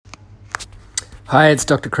Hi, it's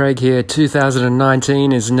Dr. Craig here.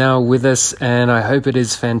 2019 is now with us, and I hope it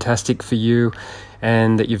is fantastic for you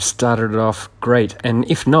and that you've started it off great. And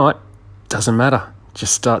if not, doesn't matter.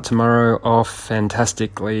 Just start tomorrow off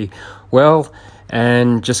fantastically well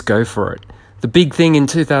and just go for it. The big thing in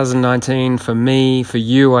 2019 for me, for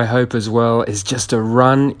you, I hope as well, is just to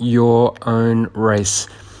run your own race.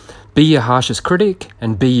 Be your harshest critic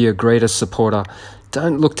and be your greatest supporter.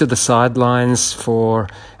 Don't look to the sidelines for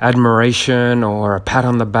admiration or a pat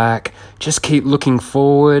on the back. Just keep looking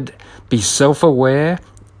forward, be self-aware,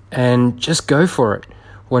 and just go for it.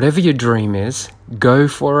 Whatever your dream is, go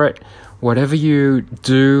for it. Whatever you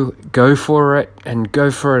do, go for it, and go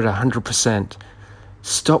for it 100%.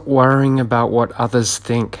 Stop worrying about what others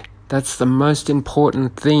think. That's the most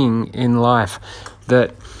important thing in life.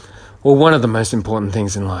 One of the most important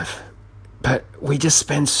things in life. But we just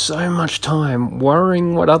spend so much time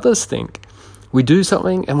worrying what others think. We do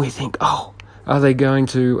something and we think, are they going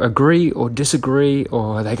to agree or disagree,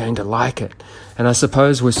 or are they going to like it? And I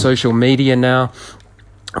suppose with social media now,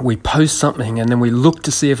 we post something and then we look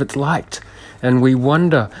to see if it's liked. And we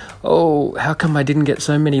wonder, how come I didn't get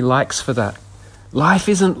so many likes for that? Life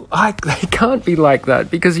isn't it can't be like that,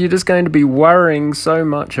 because you're just going to be worrying so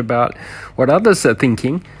much about what others are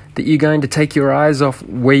thinking that you're going to take your eyes off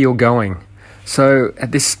where you're going. So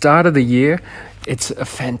at this start of the year, it's a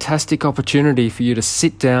fantastic opportunity for you to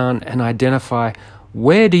sit down and identify,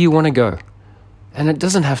 where do you want to go? And it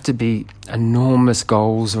doesn't have to be enormous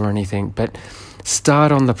goals or anything, but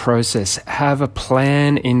start on the process. Have a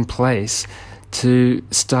plan in place to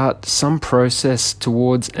start some process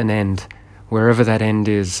towards an end, wherever that end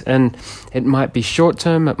is. And it might be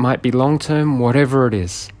short-term, it might be long-term, whatever it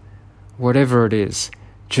is.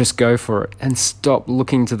 Just go for it and stop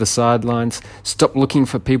looking to the sidelines. Stop looking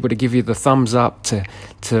for people to give you the thumbs up,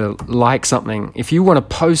 to like something. If you want to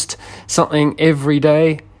post something every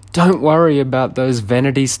day, don't worry about those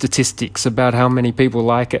vanity statistics about how many people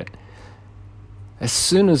like it. As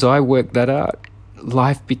soon as I work that out,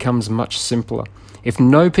 life becomes much simpler. If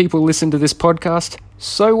no people listen to this podcast,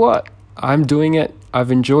 so what? I'm doing it.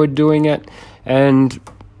 I've enjoyed doing it. And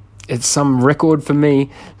it's some record for me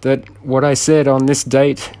that what I said on this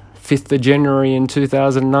date, 5th of January in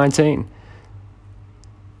 2019,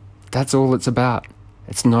 that's all it's about.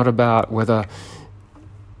 It's not about whether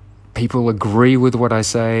people agree with what I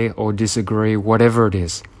say or disagree, whatever it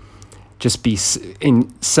is.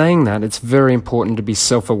 In saying that, it's very important to be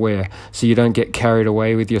self-aware so you don't get carried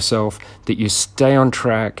away with yourself, that you stay on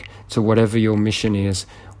track to whatever your mission is,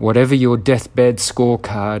 whatever your deathbed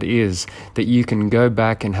scorecard is, that you can go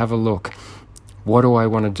back and have a look. What do I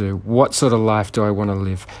want to do? What sort of life do I want to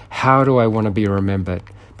live? How do I want to be remembered?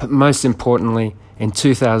 But most importantly, in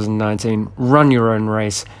 2019, run your own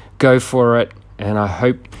race, go for it, and I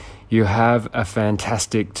hope you have a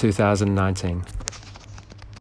fantastic 2019.